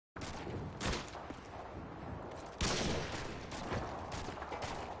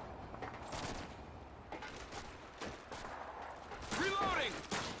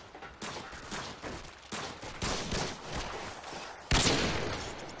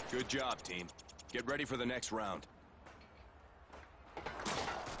Good job, team. Get ready for the next round.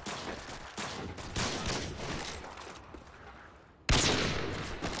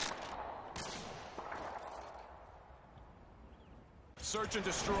 Search and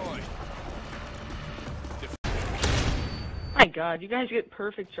destroy. My God, you guys get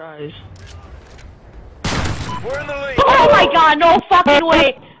perfect tries. We're in the lead. Oh my God, no fucking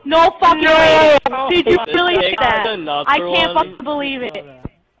way! No fucking way! Did you really say that? I can't fucking believe it.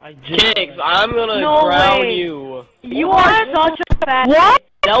 Kicks, I'm gonna No drown way. you. You are such a fat. What?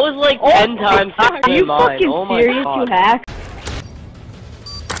 That was like 10 times Are faster you than mine. fucking Oh my serious, God. you hack?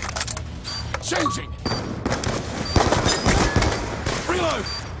 Changing. Reload.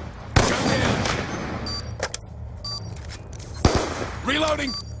 Gun down.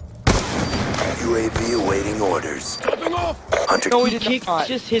 Reloading. UAV awaiting orders. Dropping off. Hunter. No, he did Kicks not.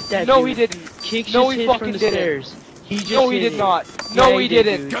 just hit that No, dude. he didn't. Kicks No, just he hit fucking from the didn't. stairs. He just No, he hit did it. not. Yeah, No, he did,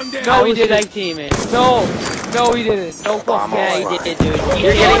 didn't. dude. Gun down. No, I he was didn't. spec teaming. No, no, he didn't. No Bomb fucking Yeah, way. he offline. did, dude.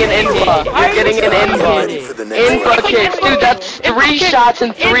 You're getting an input. You're getting an Ready input. for the next Info round. kicks, dude. That's 3 shots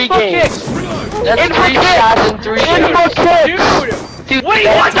in 3 Info games. kicks. Reload. That's 3 shots in 3 games. Dude, Wait,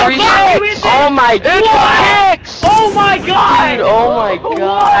 that's what the 3 fuck? shots. You hit Oh my God. Oh my God! Dude, oh my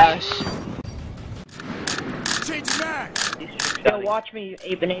gosh. Change mag. Yo, watch me,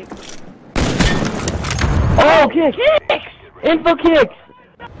 ape and ape. Oh, kicks! Info kicks!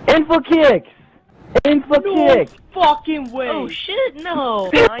 Info kicks! Info kicks! Fucking way! Oh shit,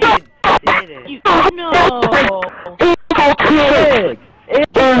 no! Info No! kicks!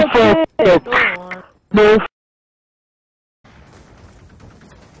 Info kicks! Go on.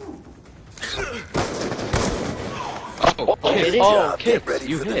 Oh, Good kicks. job. Oh, Get kicks. ready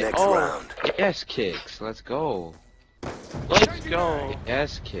You for the hit. next Oh, round. yes, kicks. Let's go. Let's go.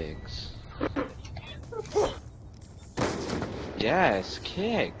 Yes, kicks. Yes,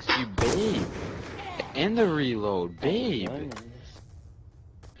 kicks. You babe. And the reload, babe.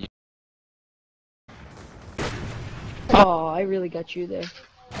 Oh, I really got you there.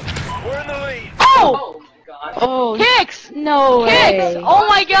 We're in the lead. Oh! Oh, Kicks! no Kicks! way. Oh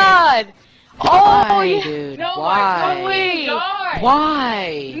my God! Oh Why, yeah! dude? No Why? way!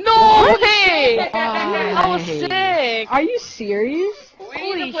 Why? No way! Why? That was sick! Are you serious?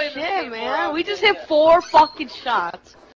 Holy shit, man! We just hit 4 fucking shots.